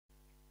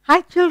Hi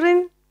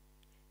children,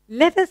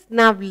 let us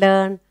now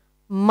learn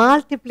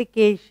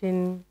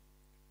multiplication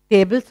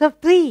tables of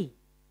 3.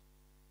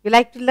 You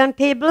like to learn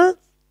tables?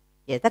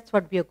 Yes, that's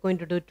what we are going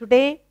to do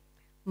today.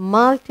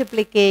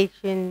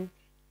 Multiplication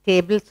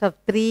tables of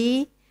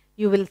 3.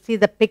 You will see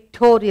the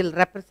pictorial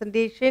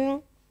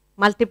representation,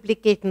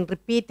 multiplication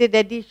repeated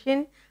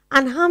addition,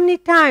 and how many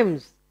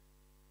times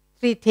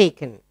 3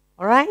 taken.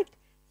 Alright?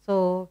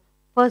 So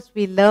first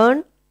we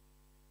learn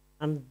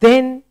and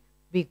then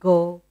we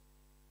go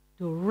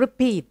to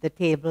repeat the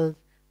tables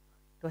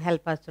to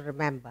help us to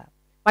remember.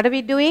 What are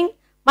we doing?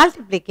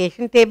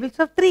 Multiplication tables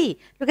of 3.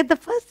 Look at the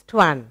first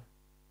one.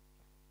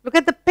 Look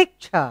at the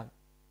picture.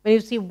 When you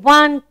see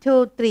 1,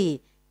 2,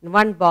 3, in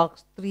one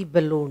box, 3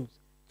 balloons.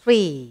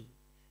 3.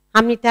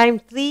 How many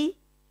times 3?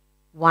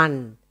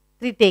 1.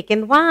 3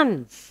 taken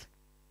once.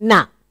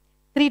 Now,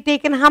 3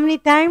 taken how many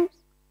times?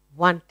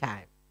 1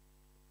 time.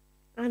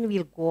 And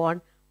we'll go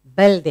on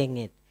building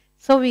it.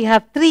 So we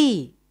have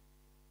 3.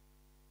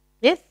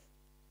 Yes?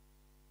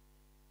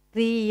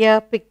 3 here,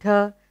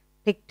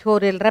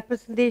 pictorial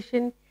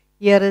representation.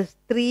 Here is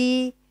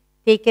 3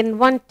 taken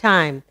 1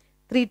 time.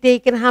 3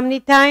 taken how many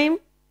times?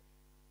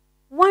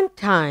 1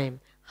 time.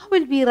 How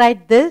will we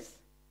write this?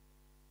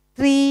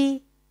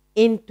 3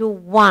 into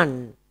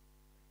 1.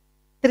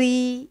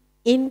 3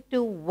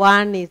 into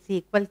 1 is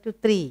equal to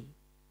 3.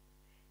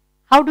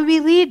 How do we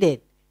read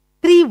it?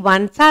 3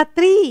 ones are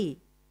 3.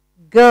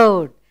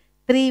 Good.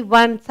 3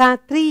 ones are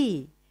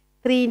 3.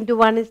 3 into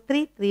 1 is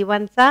 3. 3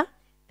 ones are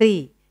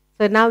 3.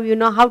 So now you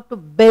know how to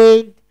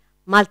build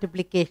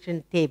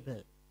multiplication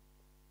table.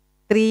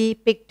 3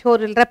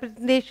 pictorial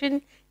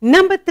representation.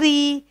 Number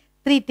 3,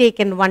 3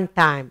 taken 1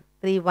 time.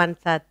 3 ones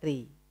are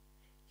 3.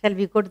 Shall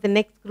we go to the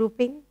next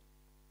grouping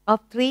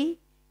of 3?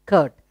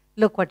 Good.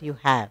 Look what you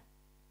have.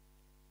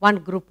 One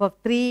group of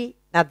 3,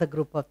 another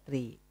group of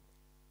 3.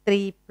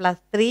 3 plus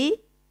 3,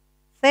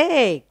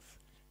 6.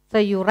 So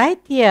you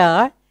write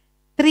here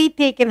 3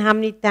 taken how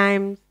many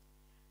times?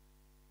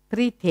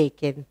 3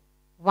 taken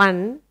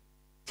 1,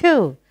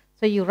 2.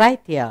 So you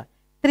write here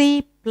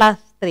 3 plus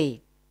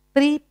 3.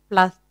 3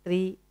 plus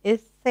 3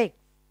 is 6.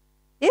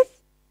 Yes?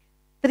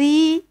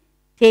 3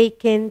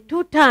 taken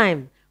 2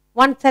 times.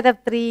 1 set of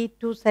 3,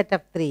 2 set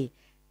of 3.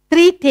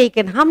 3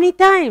 taken how many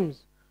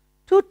times?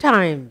 2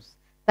 times.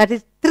 That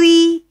is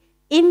 3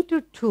 into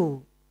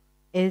 2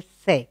 is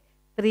 6.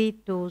 3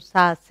 2s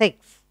are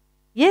 6.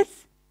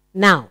 Yes?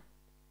 Now,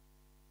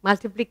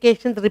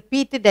 multiplication,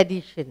 repeated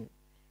addition.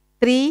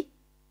 3,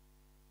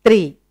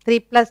 3. 3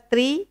 plus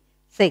 3,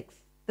 6.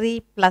 3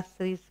 plus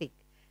 3, 6.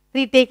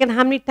 3 taken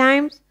how many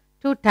times?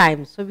 2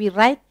 times. So we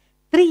write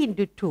 3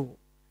 into 2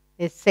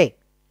 is 6.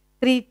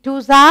 3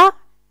 2s are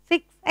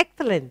 6.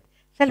 Excellent.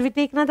 Shall we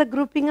take another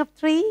grouping of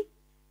 3?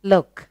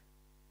 Look.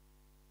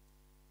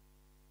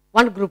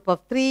 One group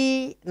of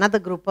 3, another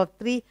group of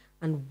 3,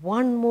 and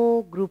one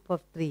more group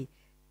of 3.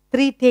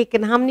 3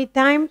 taken how many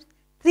times?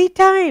 3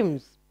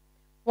 times.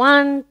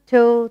 1,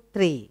 2,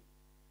 3.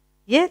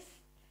 Yes?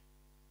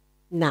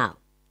 Now,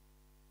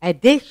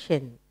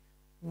 addition.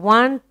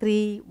 1,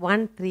 3,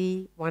 1,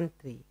 3, 1,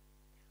 3.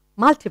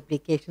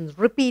 Multiplications,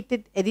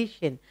 repeated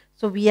addition.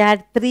 So we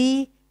add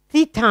 3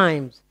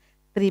 times.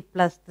 3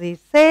 plus 3,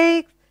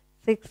 6.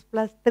 6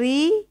 plus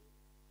 3,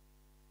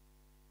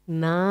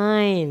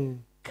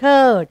 9.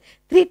 Good.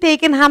 3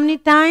 taken how many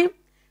times?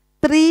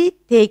 3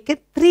 taken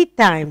 3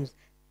 times.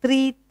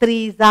 3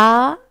 3s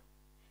are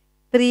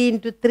 3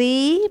 into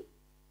 3,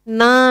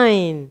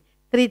 9.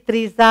 3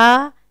 3s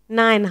are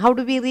 9. How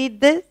do we read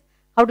this?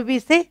 How do we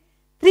say?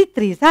 3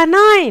 3s are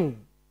 9.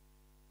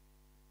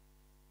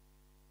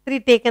 3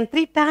 taken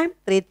 3 times.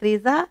 3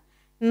 3s are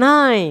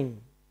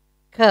 9.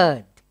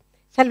 Good.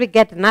 Shall we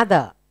get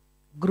another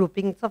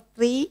groupings of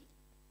 3?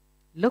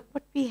 Look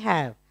what we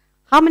have.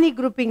 How many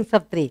groupings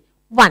of 3?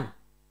 1,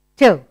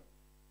 2,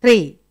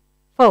 3,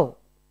 4.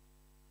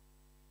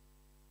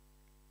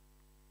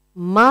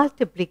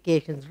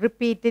 Multiplications,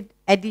 repeated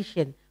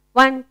addition.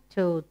 1,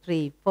 2,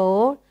 3,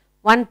 4.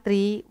 1,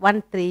 3,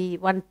 1, 3,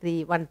 1,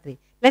 3, 1, 3.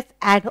 Let's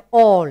add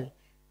all.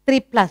 3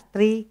 plus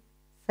 3,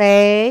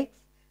 6.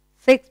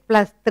 6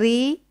 plus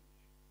 3,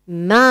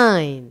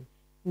 9.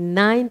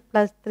 9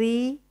 plus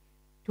 3,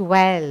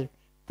 12.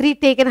 3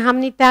 taken how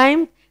many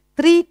times?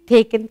 3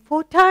 taken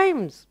 4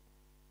 times.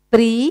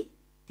 3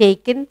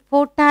 taken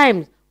 4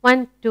 times.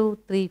 1, 2,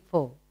 3,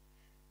 4.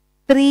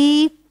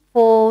 3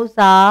 4s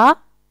are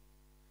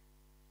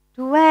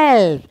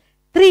 12.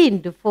 3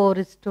 into 4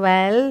 is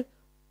 12.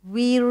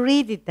 We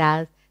read it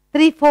as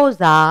 3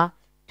 4s are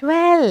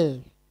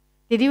 12.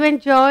 Did you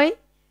enjoy?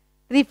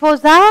 3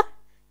 4s are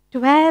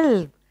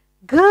 12.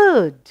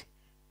 Good.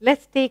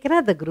 Let's take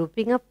another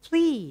grouping of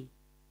 3.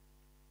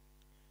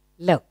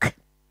 Look.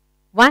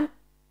 1,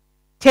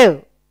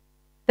 2,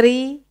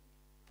 3,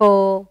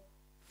 4,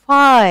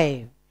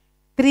 5.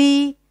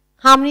 3,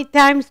 how many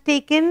times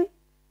taken?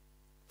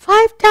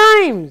 5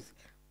 times.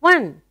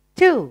 1,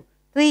 2,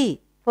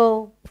 3,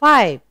 4,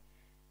 5.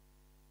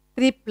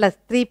 3 plus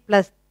 3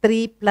 plus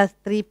 3 plus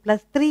 3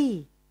 plus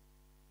 3.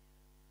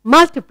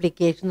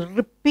 Multiplication,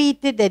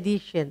 repeated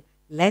addition.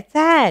 Let's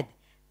add.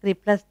 3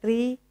 plus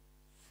 3,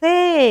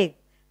 6.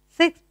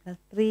 6 plus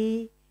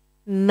 3,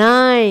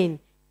 9.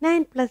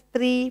 9 plus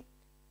 3,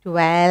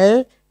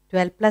 12.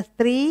 12 plus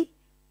 3,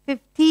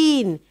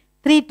 15.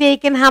 3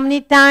 taken how many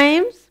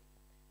times?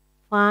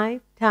 5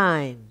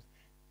 times.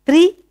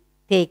 3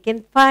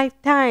 taken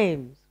 5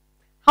 times.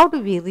 How do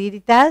we read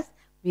it as?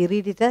 We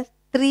read it as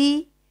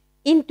 3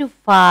 into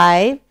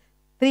 5.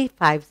 3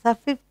 fives are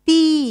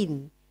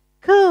 15.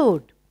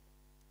 Good.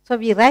 So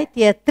we write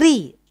here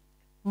 3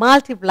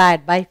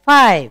 multiplied by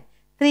 5.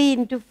 3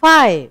 into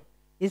 5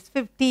 is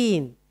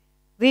 15.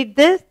 Read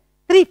this.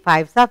 3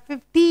 fives are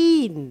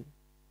 15.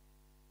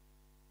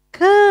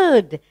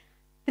 Good.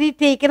 3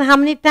 taken how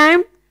many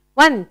times?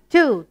 1,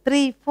 2,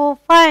 3, 4,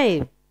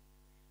 5.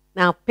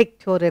 Now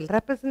pictorial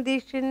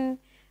representation.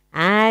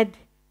 Add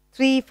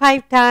 3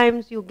 5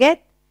 times. You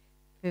get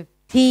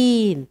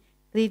 15.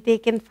 3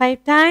 taken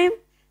 5 times.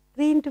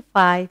 3 into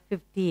 5,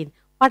 15.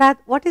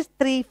 What is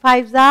 3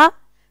 fives are?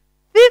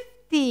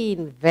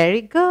 15.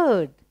 Very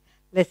good.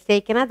 Let's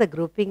take another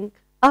grouping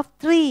of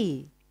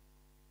 3.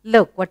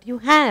 Look what you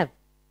have.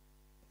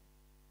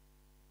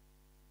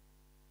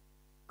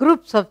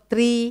 Groups of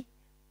 3.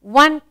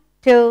 1,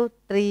 2,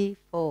 3,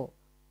 4,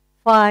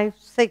 5,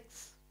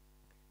 6.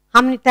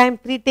 How many times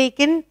 3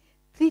 taken?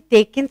 3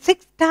 taken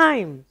 6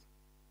 times.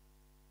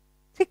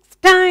 6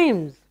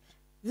 times.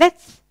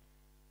 Let's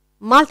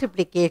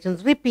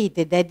multiplications,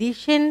 repeated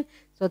addition.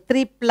 So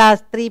 3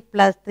 plus 3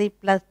 plus 3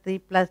 plus 3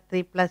 plus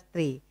 3 plus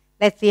 3.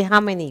 Let's see how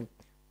many.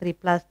 3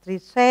 plus 3,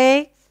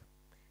 6.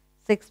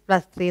 6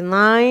 plus 3,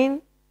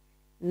 9.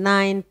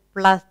 9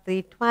 plus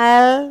 3,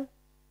 12.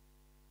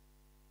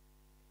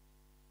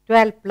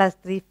 12 plus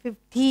 3,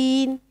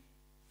 15.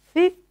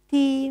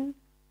 15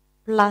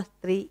 plus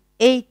 3,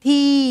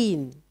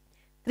 18.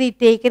 3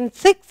 taken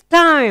 6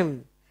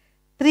 times.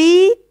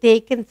 3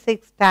 taken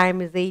 6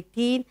 times is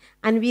 18.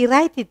 And we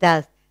write it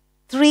as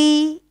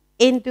 3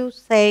 into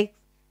 6,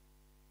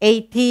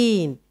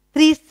 18.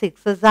 3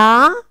 sixes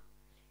are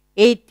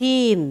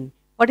 18.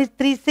 What is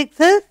 3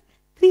 sixes?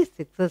 3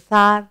 sixes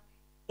are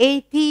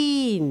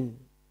 18.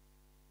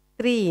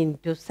 3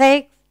 into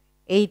 6,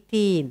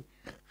 18.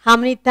 How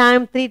many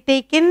times 3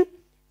 taken?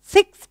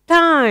 6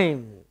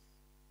 times.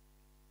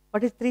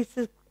 What is 3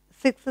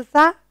 sixes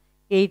are?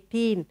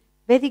 18.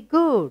 Very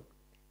good.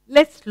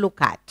 Let's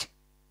look at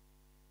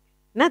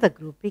another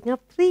grouping of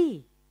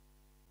 3.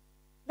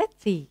 Let's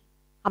see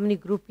how many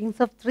groupings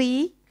of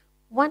 3.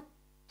 1,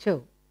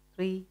 2,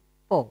 3,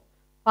 4,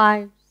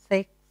 5,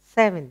 6,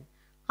 7.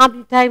 How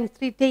many times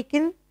 3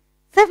 taken?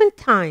 7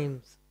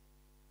 times.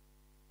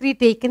 3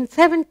 taken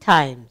 7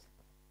 times.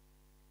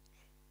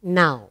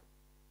 Now,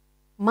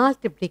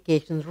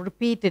 multiplications,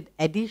 repeated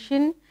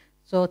addition.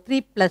 So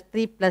 3 plus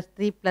 3 plus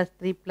 3 plus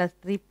 3 plus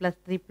 3 plus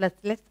 3 plus.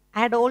 Let's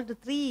add all the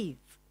 3's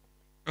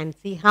and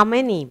see how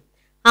many.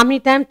 How many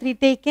times 3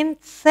 taken?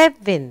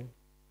 7.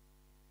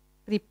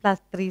 3 plus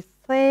 3,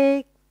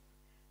 6.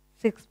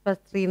 6 plus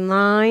 3,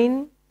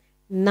 9.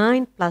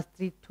 9 plus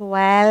 3,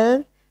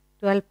 12.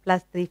 12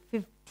 plus 3,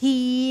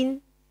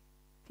 15.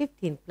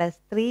 15 plus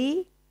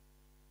 3,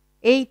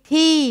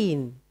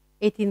 18.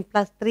 18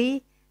 plus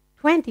 3,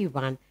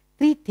 21.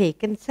 3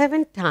 taken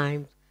 7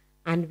 times.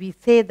 And we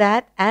say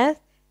that as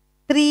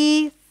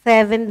 3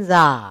 sevens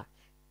are.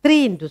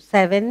 3 into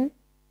 7,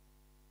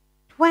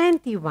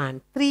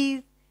 21.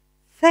 3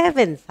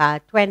 sevens are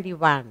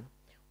 21.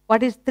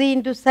 What is 3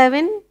 into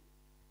 7?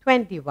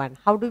 21.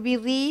 How do we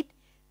read?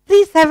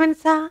 3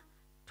 sevens are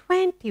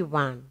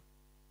 21.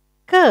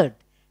 Good.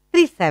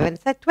 3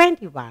 sevens are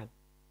 21.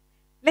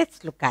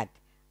 Let's look at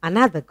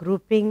another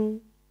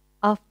grouping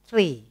of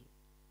 3.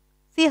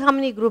 See how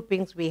many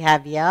groupings we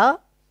have here.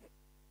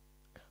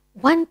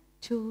 1,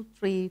 2,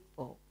 3,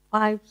 4,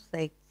 5,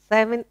 6,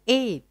 7,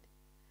 8.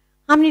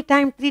 How many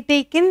times 3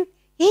 taken?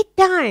 8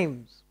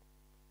 times.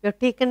 We have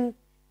taken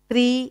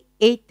 3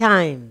 8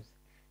 times.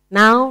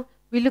 Now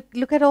we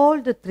look at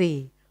all the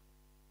 3.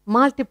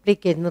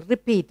 Multiplication,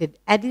 repeated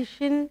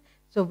addition.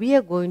 So we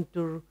are going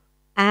to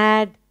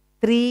add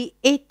 3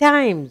 8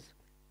 times.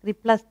 3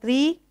 plus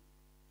 3,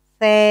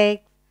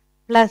 6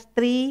 plus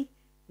 3,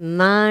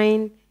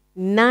 9.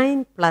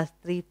 9 plus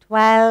 3,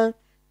 12.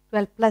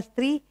 12 plus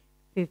 3,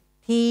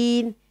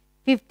 15.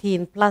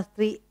 15 plus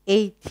 3,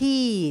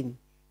 18.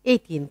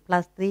 18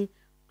 plus 3,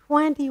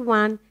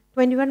 21.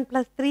 21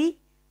 plus 3,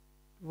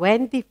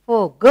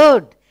 24.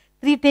 Good.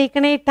 3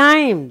 taken 8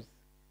 times.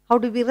 How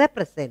do we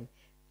represent?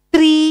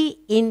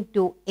 3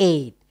 into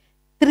 8.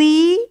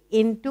 3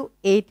 into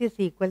 8 is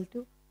equal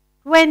to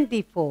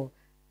 24.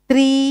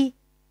 3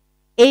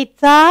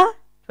 8s are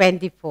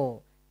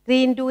 24.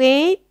 3 into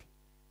 8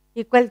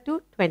 equal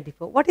to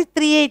 24. What is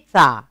 3 8s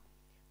are?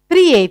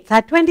 3 8s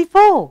are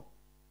 24.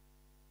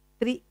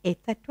 3 8s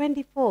are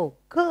 24.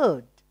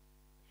 Good.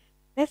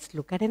 Let's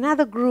look at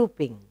another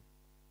grouping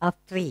of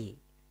 3.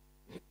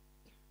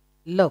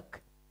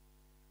 Look.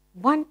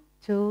 1,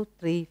 2,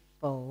 3,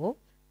 4,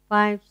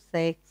 5,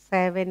 6,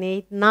 7,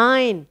 8,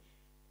 9.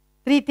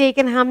 3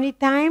 taken how many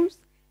times?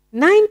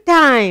 9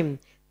 times.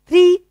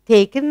 3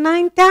 taken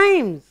 9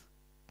 times.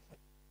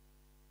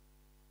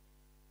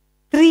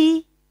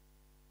 3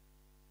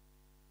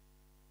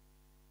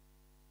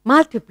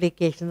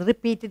 multiplication,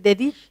 repeated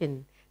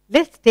addition.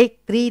 Let's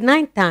take 3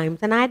 9 times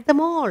and add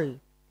them all.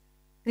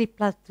 3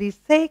 plus 3,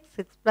 6,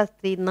 6 plus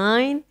 3,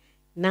 9,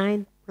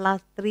 9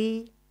 plus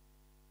 3,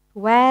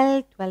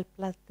 12, 12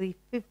 plus 3,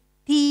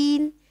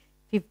 15,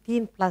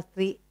 15 plus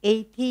 3,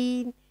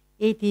 18,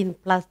 18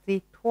 plus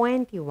 3,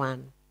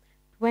 21,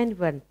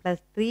 21 plus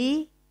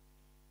 3,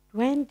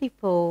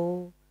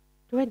 24,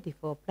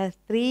 24 plus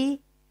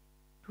 3,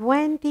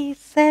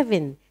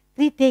 27.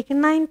 3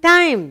 taken 9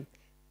 times.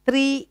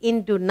 3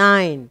 into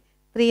 9.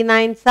 3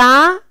 nines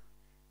are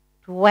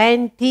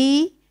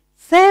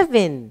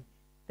 27.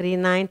 3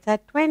 nines are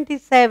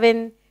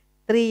 27.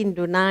 3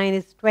 into 9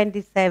 is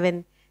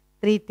 27.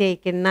 3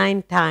 taken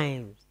 9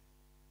 times.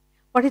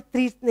 What is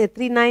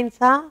 3 nines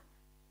are?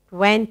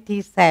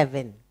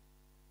 27.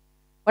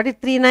 What is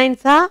 3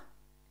 nines are?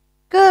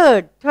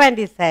 Good,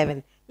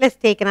 27. Let's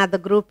take another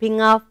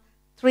grouping of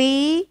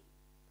 3.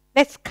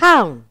 Let's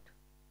count.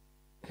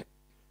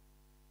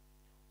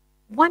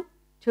 1,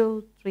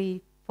 2,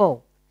 3,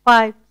 4,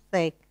 5,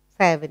 6,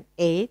 7,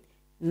 8,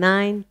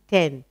 9,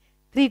 10.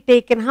 3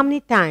 taken how many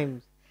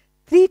times?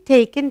 3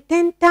 taken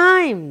 10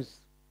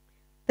 times.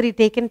 3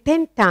 taken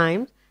 10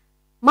 times.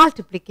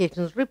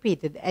 Multiplication is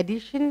repeated.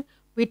 Addition,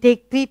 we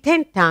take 3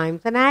 10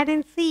 times and add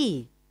and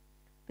see.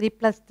 3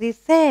 plus 3,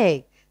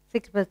 6.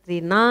 6 plus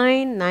 3,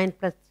 9. 9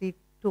 plus 3,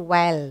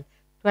 12.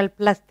 12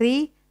 plus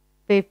 3,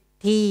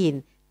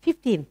 15.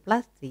 15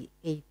 plus 3,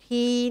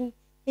 18.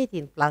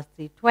 18 plus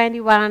 3,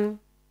 21.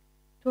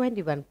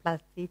 21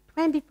 plus 3,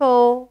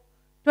 24.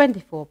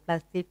 24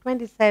 plus 3,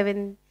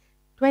 27.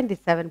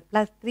 27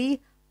 plus 3,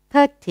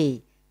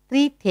 30.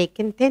 3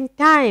 taken 10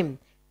 times.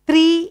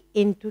 3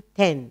 into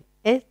 10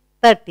 is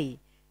 30.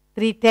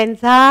 3 tens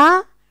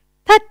are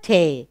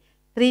 30.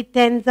 3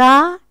 tens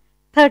are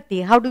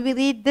 30. How do we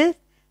read this?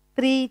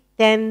 3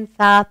 tens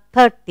are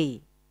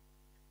 30.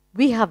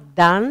 We have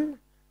done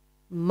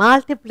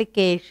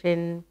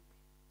multiplication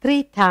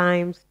 3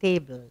 times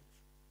tables.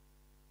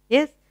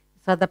 Yes,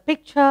 you saw the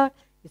picture,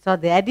 you saw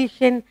the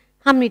addition.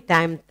 How many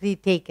times 3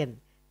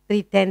 taken?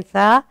 3 tens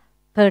are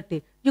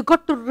 30. You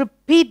got to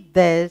repeat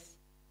this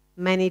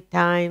many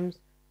times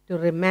to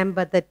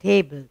remember the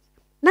tables.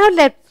 Now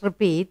let's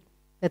repeat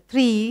the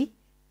 3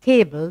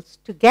 tables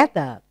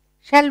together.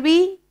 Shall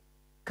we?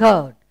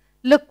 Good.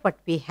 Look what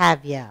we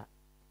have here.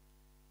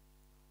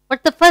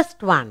 What's the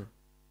first one?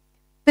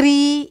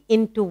 3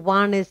 into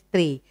 1 is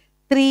 3.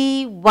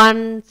 3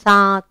 ones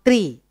are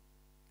 3.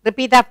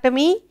 Repeat after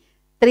me.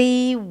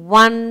 3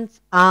 ones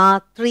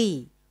are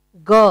 3.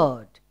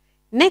 Good.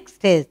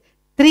 Next is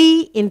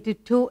 3 into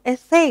 2 is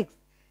 6.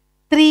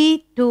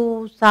 3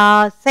 twos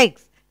are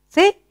 6.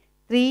 Say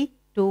 3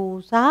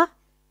 twos are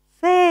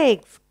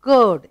 6.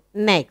 Good.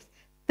 Next.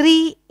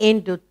 3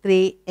 into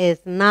 3 is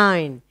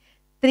 9.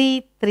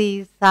 3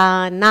 threes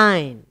are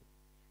 9.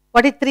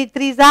 What is 3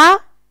 threes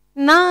are?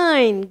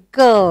 9.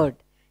 Good.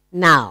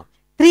 Now,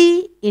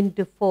 3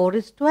 into 4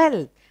 is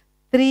 12.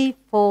 3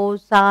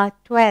 fours are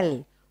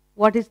 12.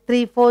 What is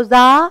 3 fours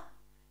are?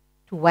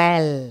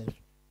 12.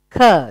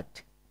 Good.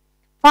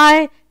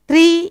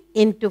 3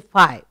 into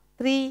 5.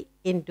 3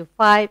 into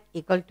 5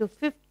 equal to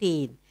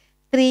 15.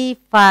 3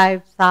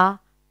 fives are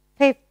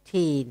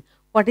 15.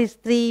 What is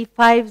 3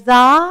 fives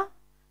are?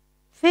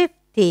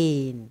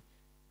 15.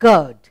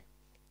 Good.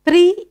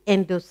 3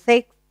 into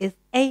 6 is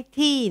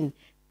 18.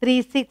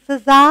 3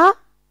 sixes are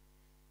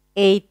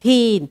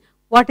 18.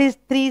 What is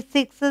 3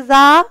 sixes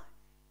are?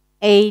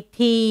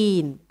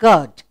 18.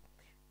 Good.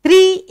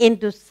 3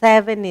 into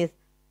 7 is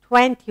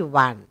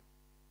 21.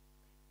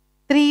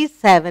 3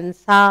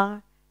 sevens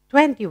are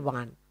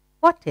 21.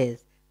 What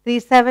is 3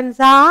 sevens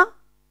are?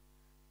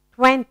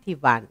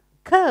 21.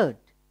 Good.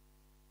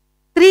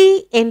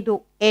 3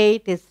 into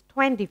 8 is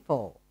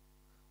 24.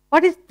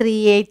 What is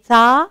 3 eights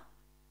are?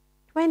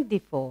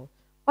 24.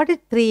 What is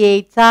 3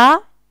 eights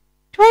are?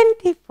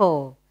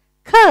 24.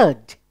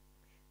 Good.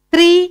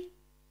 3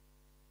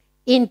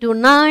 into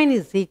 9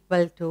 is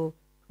equal to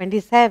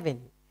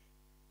 27.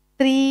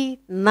 3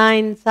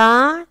 nines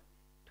are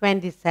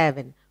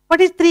 27.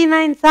 What is 3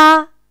 nines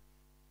are?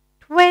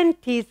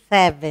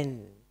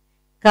 27.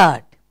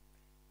 Good.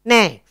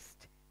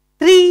 Next.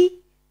 3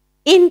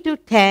 into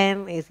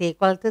 10 is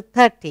equal to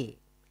 30.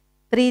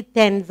 3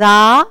 tens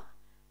are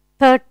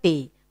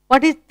 30.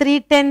 What is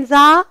 3 tens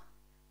are?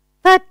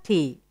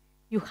 30.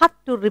 You have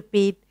to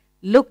repeat,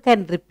 look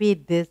and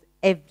repeat this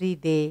every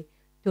day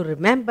to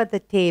remember the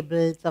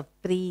tables of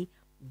 3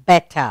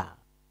 better.